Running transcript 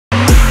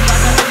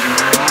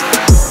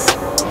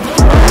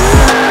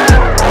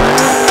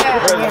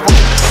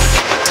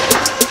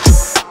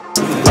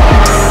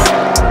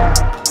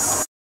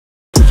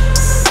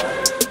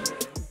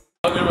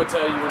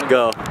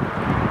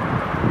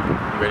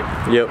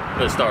Yep.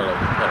 Let's start over.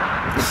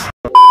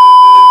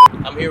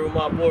 I'm here with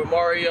my boy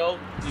Mario.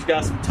 He's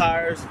got some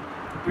tires,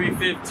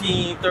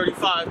 315,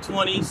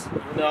 3520s,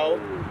 you know,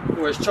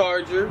 for his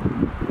Charger.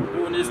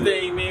 Doing this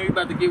thing, man. We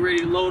about to get ready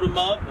to load them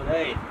up. But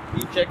hey,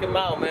 you check him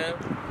out, man.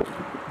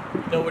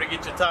 You know where to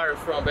get your tires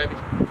from, baby.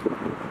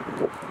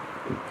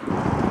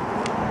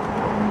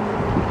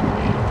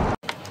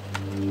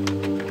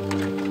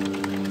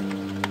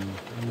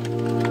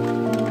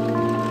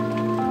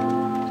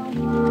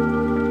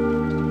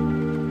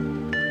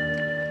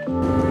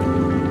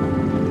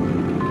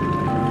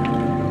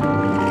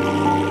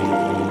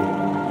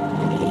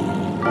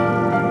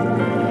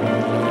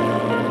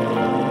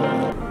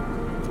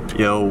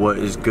 Yo, what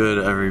is good,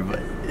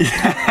 everybody?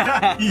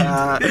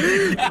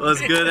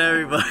 What's good,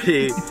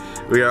 everybody?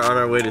 We are on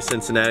our way to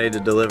Cincinnati to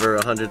deliver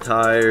 100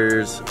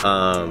 tires.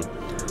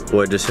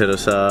 Boy just hit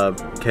us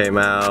up, came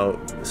out,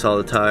 saw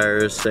the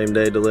tires, same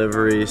day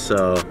delivery.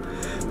 So,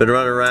 been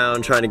running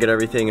around trying to get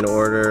everything in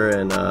order,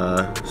 and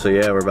so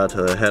yeah, we're about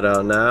to head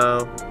out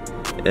now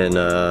and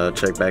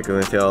check back in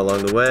with y'all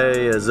along the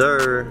way. Yes,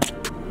 sir.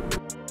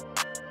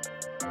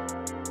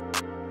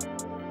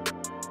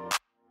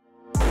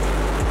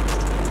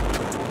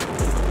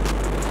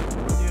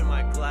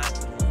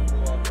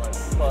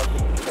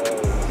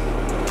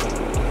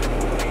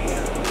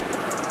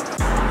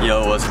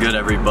 Yo, what's good,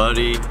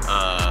 everybody?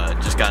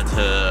 Just got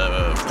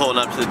to pulling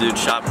up to the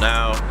dude's shop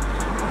now.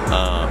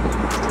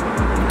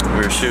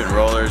 We were shooting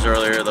rollers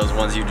earlier, those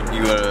ones you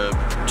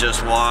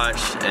just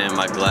watched, and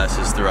my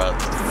glasses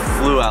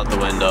flew out the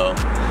window.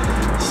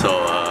 So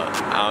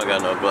I don't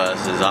got no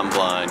glasses, I'm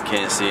blind,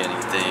 can't see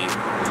anything.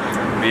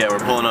 But yeah, we're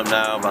pulling up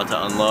now, about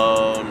to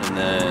unload, and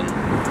then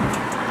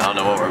I don't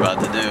know what we're about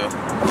to do,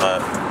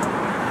 but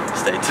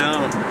stay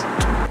tuned.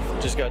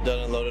 Just got done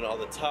unloading all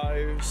the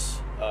tires.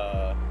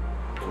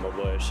 Give my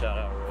boy a shout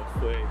out real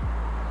quick.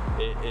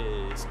 It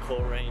is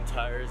Coleraine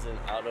Tires and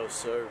Auto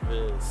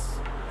Service.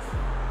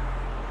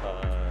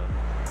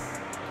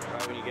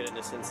 Right when you get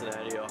into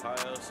Cincinnati,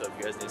 Ohio. So if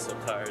you guys need some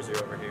tires,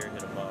 you're over here,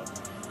 hit them up.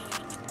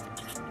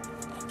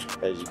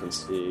 As you can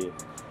see,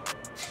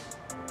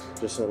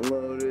 just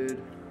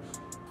unloaded.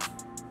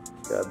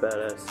 Got a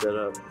badass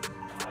setup.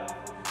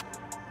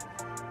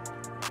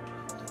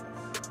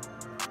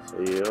 So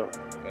yeah.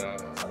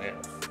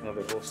 Have a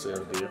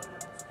wholesale deal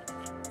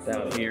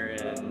down here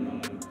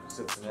in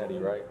Cincinnati,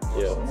 right?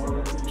 Yeah.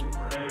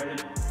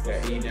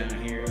 Got E down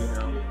here,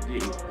 you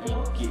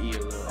know, get you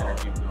a little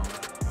interview going.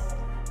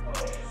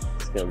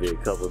 It's gonna be a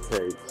couple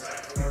takes.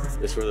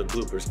 This is where the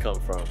bloopers come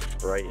from,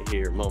 right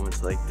here,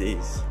 moments like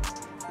these.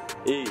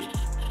 E.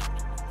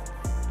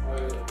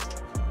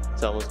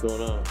 Tell them what's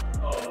going on.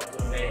 Oh,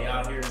 so they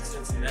out here in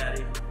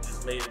Cincinnati,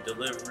 just made a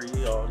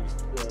delivery, all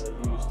these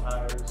used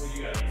tires.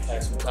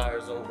 Had some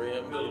tires on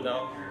rim, you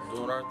know,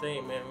 doing our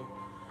thing, man.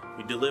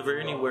 We deliver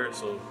anywhere,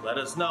 so let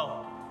us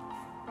know.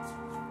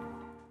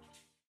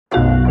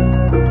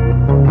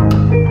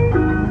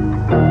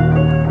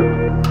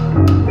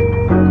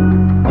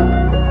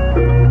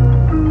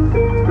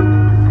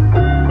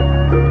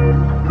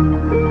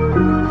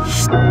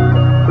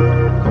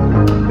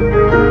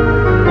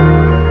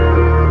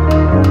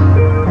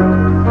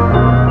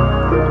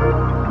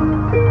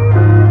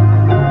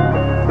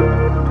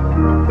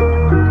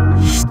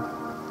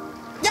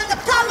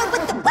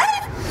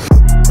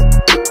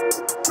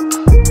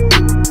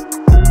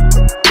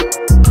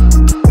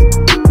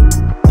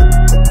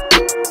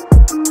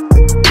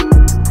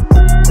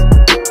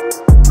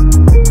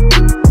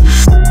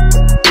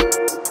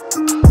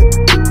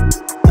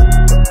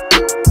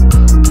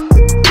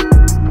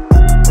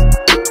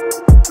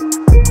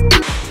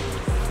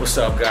 What's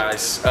up,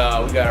 guys?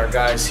 We got our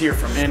guys here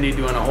from Indy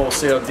doing a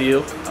wholesale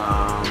deal.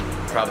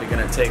 Probably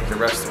gonna take the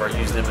rest of our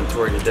used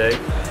inventory today.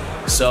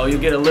 So you'll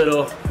get a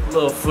little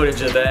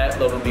footage of that, a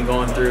little me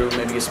going through,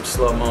 maybe get some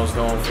slow-mos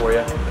going for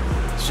you.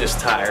 It's just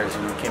tires,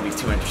 you know, it can't be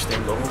too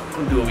interesting, but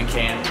we'll do what we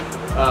can.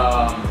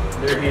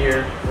 They're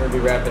here, we're gonna be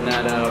wrapping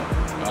that up.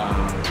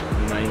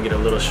 You know, you can get a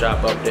little shop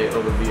update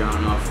overview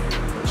on off.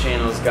 The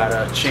channel's got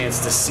a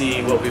chance to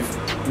see what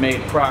we've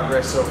made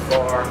progress so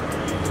far.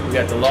 We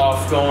got the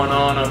loft going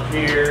on up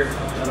here.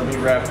 That'll be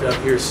wrapped up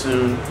here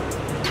soon.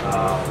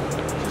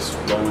 Just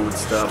rolling with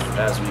stuff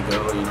as we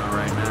go, you know,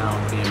 right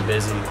now. Being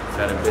busy. We've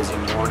had a busy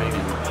morning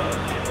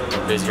and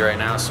we're busy right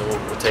now, so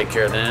we'll take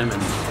care of them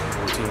and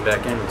we'll tune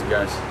back in with you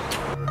guys.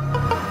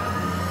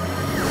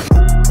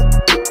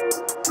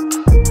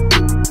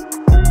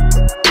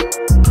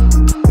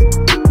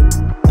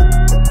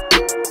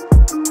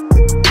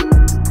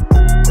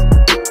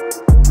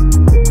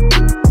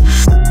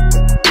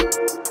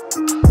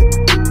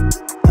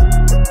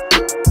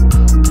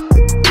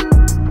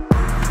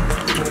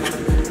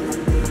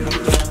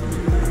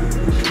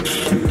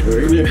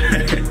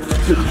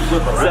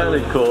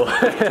 Sounded cool.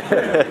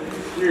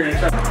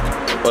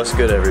 What's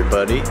good,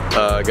 everybody?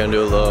 Gonna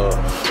do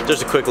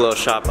just a quick little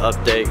shop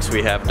update because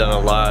we have done a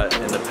lot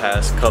in the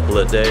past couple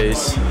of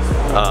days.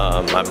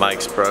 My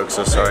mic's broke,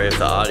 so sorry if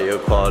the audio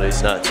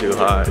quality's not too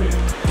high.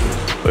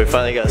 We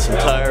finally got some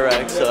tire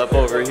racks up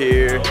over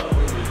here.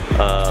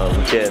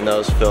 Getting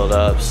those filled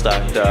up,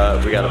 stocked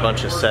up. We got a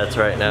bunch of sets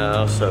right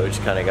now, so we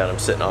just kind of got them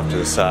sitting off to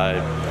the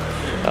side.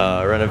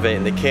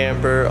 Renovating the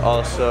camper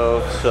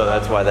also, so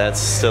that's why that's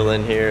still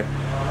in here.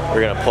 We're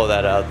gonna pull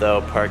that out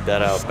though, park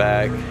that out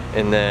back,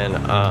 and then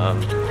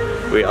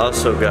we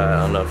also got,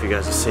 I don't know if you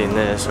guys have seen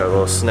this, our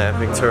little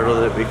snapping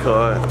turtle that we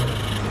caught.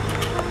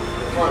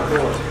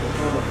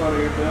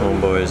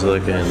 Homeboy's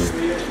looking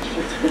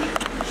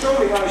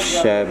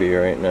shabby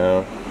right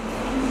now.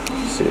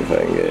 Let's see if I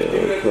can get it a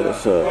little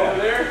close up.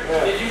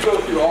 Did you go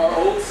through our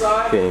old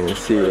side? Can't even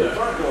see it.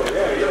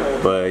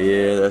 But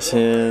yeah, that's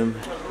him.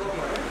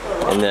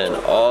 And then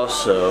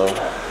also,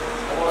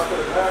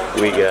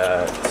 we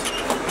got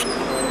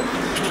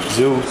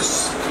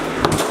Zeus.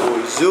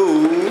 Boy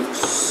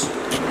Zeus.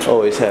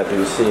 Always happy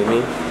to see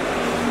me.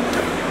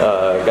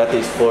 Got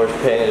these floors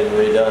painted and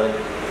redone.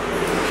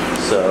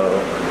 So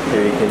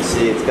here you can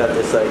see it's got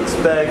this like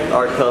spec,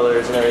 art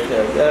colors and everything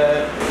like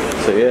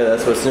that. So yeah,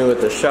 that's what's new with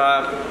the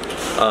shop.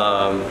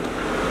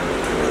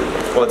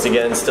 Once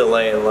again, still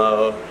laying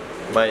low.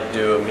 Might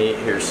do a meet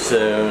here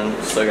soon.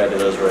 Still got to do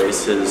those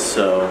races,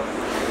 so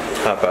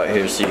hop out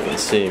here so you can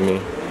see me.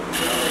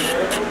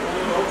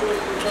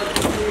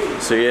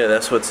 So yeah,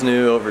 that's what's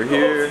new over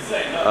here.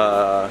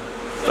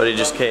 But he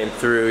just came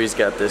through. He's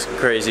got this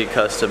crazy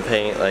custom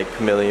paint, like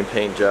Chameleon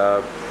paint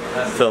job.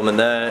 Filming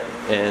that,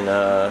 and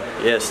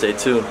yeah, stay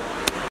tuned.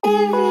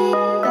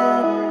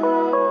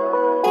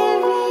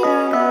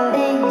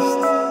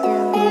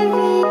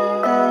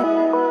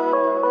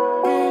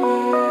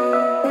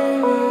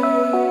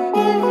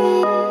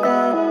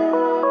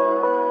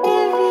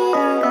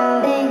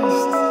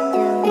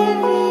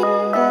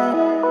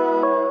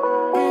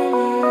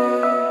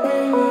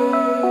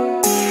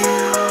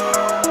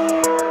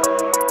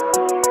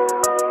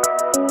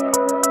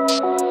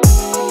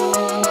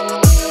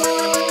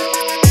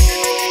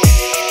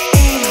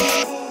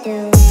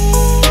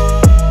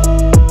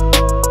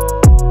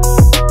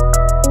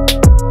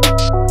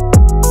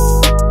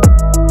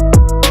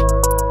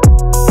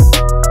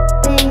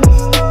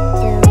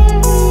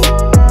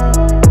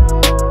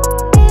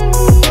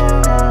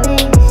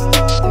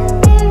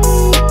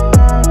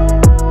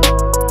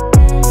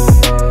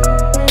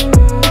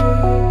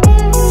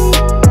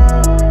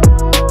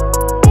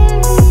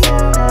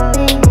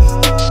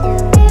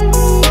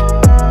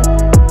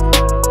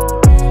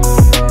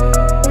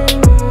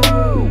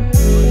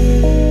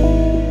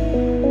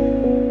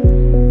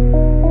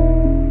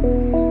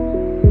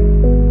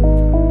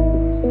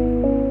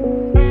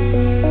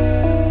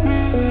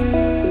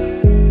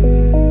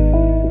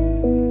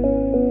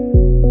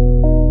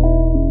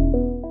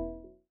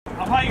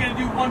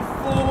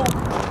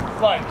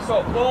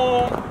 So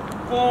boom,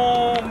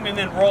 boom, and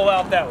then roll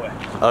out that way.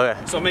 Okay.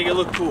 So make it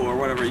look cool or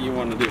whatever you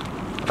want to do.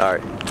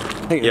 Alright.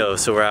 Yo,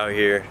 so we're out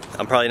here.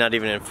 I'm probably not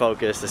even in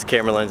focus. This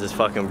camera lens is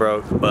fucking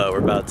broke, but we're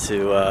about to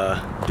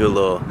do a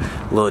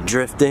little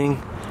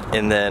drifting,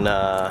 and then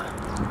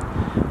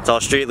it's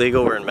all street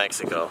legal. We're in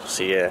Mexico,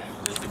 so yeah.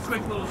 Just a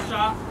quick little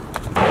shot.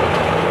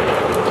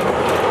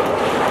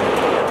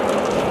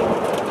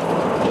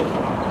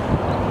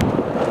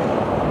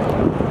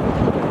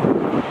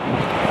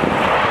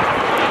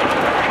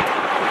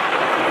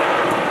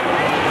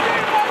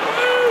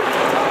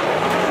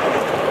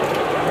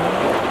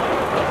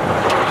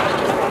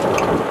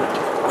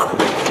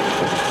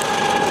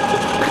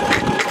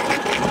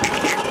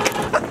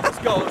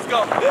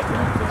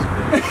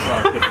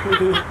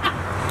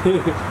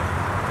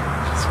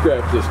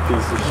 Scrap this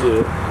piece of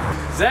shit.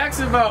 Zach's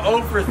about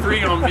 0 for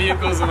 3 on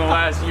vehicles in the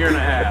last year and a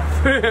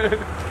half.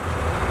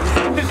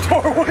 His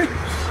door wasn't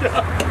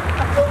shut.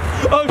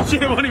 Oh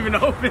shit, it wasn't even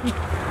open.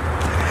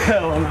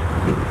 Hell no.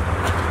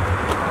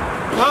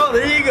 Oh,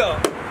 there you go.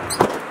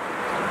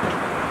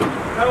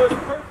 That was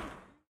perfect.